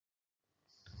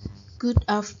Good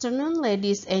afternoon,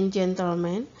 ladies and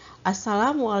gentlemen.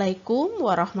 Assalamualaikum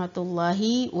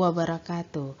warahmatullahi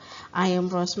wabarakatuh. I am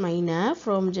Rosmaina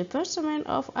from the Department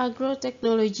of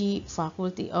Agrotechnology,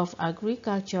 Faculty of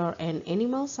Agriculture and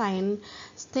Animal Science,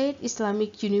 State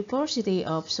Islamic University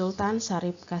of Sultan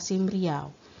Syarif Kasim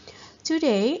Riau.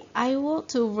 Today, I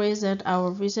want to present our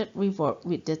research report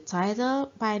with the title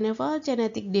Pineapple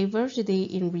Genetic Diversity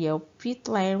in Riau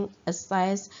Peatland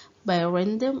Assessed by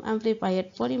Random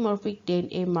Amplified Polymorphic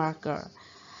DNA Marker.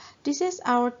 This is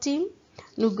our team: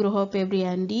 Nugroho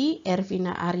Febriandi,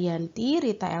 Ervina Arianti,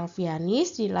 Rita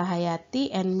Elvianis, Dila Hayati,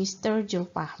 and Mr. Joe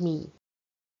Fahmi.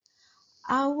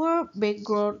 Our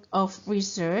background of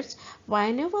research: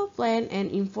 pineapple plays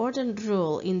an important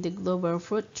role in the global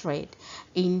food trade.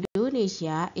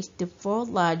 Indonesia is the fourth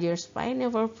largest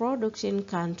pineapple production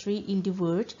country in the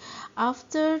world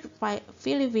after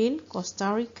Philippines,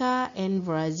 Costa Rica, and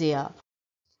Brazil.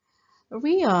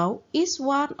 Riau is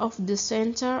one of the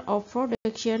centers of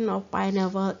production of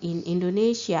pineapple in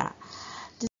Indonesia.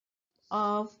 The types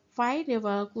of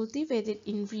pineapple cultivated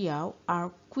in Riau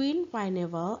are queen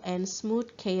pineapple and smooth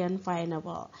cayenne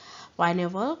pineapple.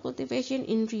 Pineapple cultivation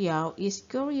in Riau is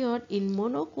carried in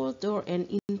monoculture and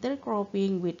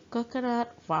intercropping with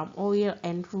coconut, palm oil,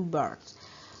 and rhubarb.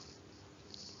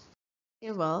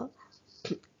 Pineapple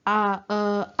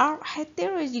are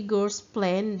heterozygous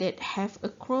plants that have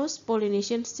a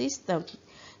cross-pollination system.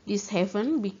 This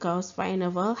happens because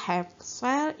pineapples have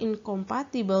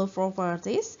soil-incompatible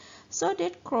properties, so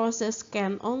that crosses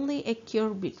can only occur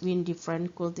between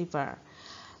different cultivars.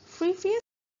 Previously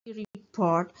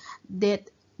reported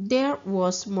that there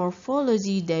was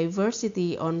morphology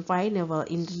diversity on pineapple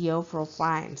in Riau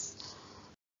province.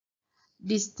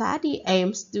 This study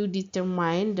aims to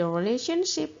determine the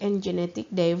relationship and genetic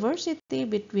diversity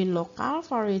between local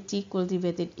variety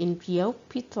cultivated in Riau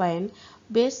peatland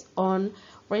based on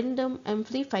random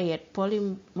amplified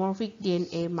polymorphic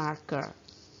DNA marker.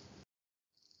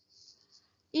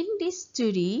 In this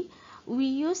study, we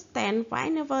used 10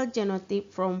 pineapple genotypes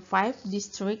from 5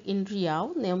 districts in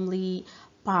Riau, namely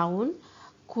Paun,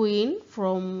 Queen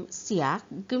from Siak,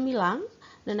 Gemilang,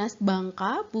 Nanas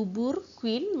Bangka, Bubur,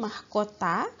 Queen,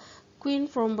 Mahkota, Queen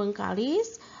from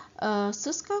Bengkalis,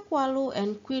 Suska Kualu,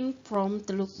 and Queen from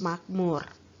Teluk Makmur.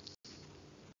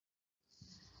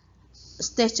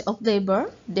 Stage of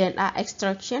labor, DNA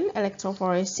extraction,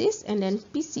 electrophoresis, and then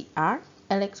PCR,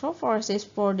 electrophoresis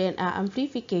for DNA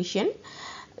amplification,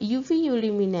 UV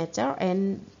illuminator,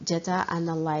 and data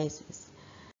analysis.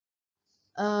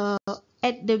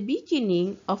 At the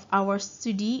beginning of our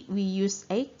study, we used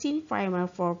 18 primers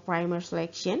for primer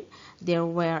selection. There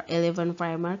were 11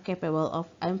 primers capable of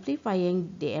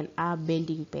amplifying DNA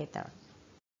binding pattern.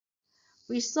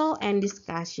 Result and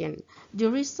discussion. The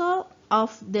result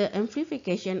of the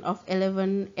amplification of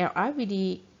 11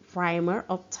 RIBD primer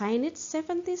obtained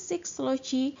 76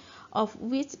 loci, of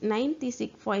which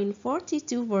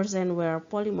 96.42% were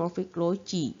polymorphic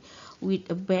loci, with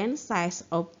a band size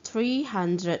of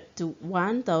 300 to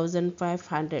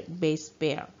 1500 base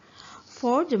pair.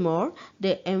 Furthermore,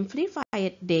 the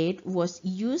amplified date was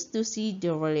used to see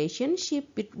the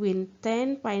relationship between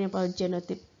 10 pineapple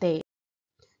genotype T.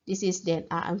 This is DNA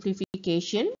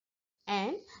amplification,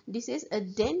 and this is a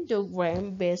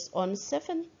dendrogram based on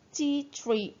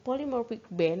 73 polymorphic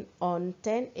band on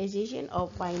 10 adhesion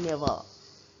of pineapple.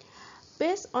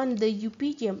 Based on the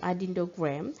UPGM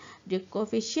dendrogram, the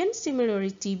coefficient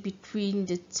similarity between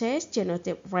the test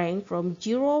genotype rank from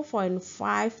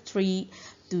 0.53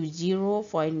 to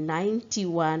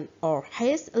 0.91, or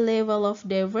has a level of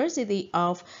diversity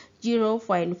of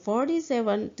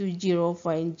 0.47 to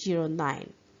 0.09.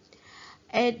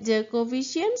 At the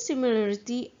coefficient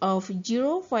similarity of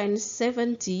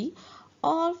 0.70,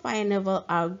 all pineapple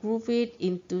are grouped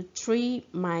into 3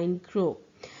 main groups.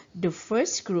 The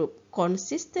first group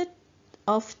consisted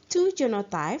of 2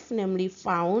 genotypes, namely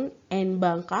Faun and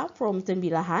Bangka from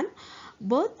Tembilahan,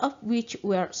 both of which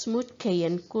were smooth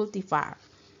cayenne cultivar.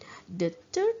 The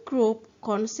third group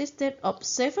consisted of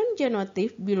 7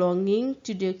 genotypes belonging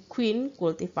to the Queen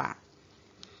cultivar.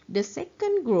 The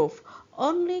second group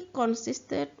only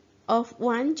consisted of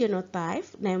 1 genotype,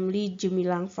 namely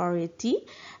Gemilang variety.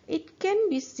 It can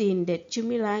be seen that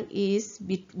Gemilang is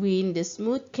between the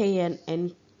smooth cayenne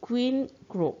and Queen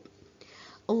group.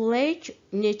 Alleged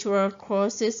natural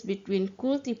crosses between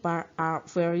cultivars are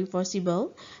very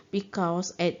possible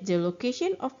because at the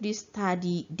location of this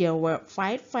study there were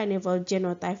 5 pineapple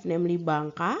genotypes, namely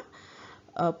Bangka,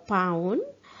 Paun,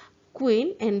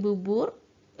 Queen, and Bubur,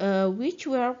 which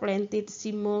were planted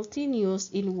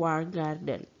simultaneously in war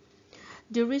garden.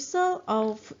 The result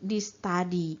of this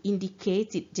study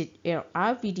indicated that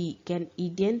RVD can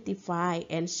identify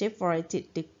and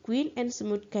separate the queen and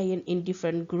smooth cayenne in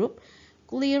different groups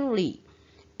clearly,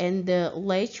 and the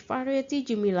large variety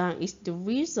gemilang is the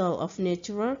result of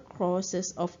natural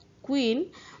crosses of queen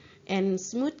and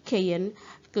smooth cayenne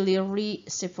clearly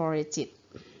separated.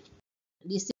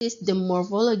 This is the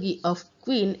morphology of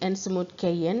queen and smooth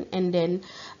cayenne, and then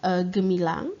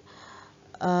gemilang.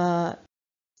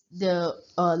 The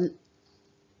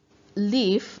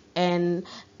leaf and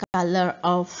color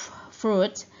of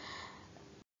fruit,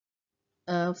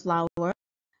 flower,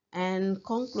 and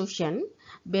conclusion.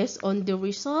 Based on the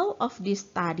result of this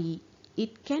study,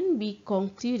 it can be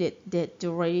concluded that the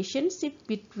relationship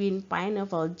between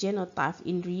pineapple genotype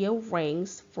in Rio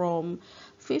ranks from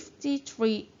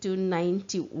 53 to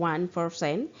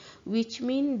 91%, which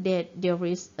means that there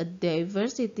is a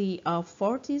diversity of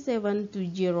 47 to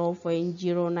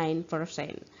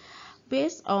 0.09%.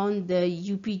 Based on the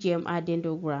UPGM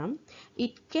dendrogram,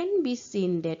 it can be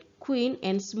seen that queen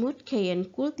and smooth cayenne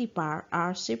cultivar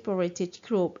are separated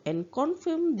groups and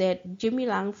confirm that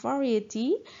gemilang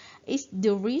variety is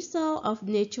the result of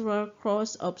natural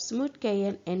cross of smooth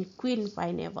cayenne and queen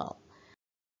pineapple.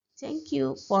 Thank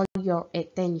you for your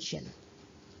attention.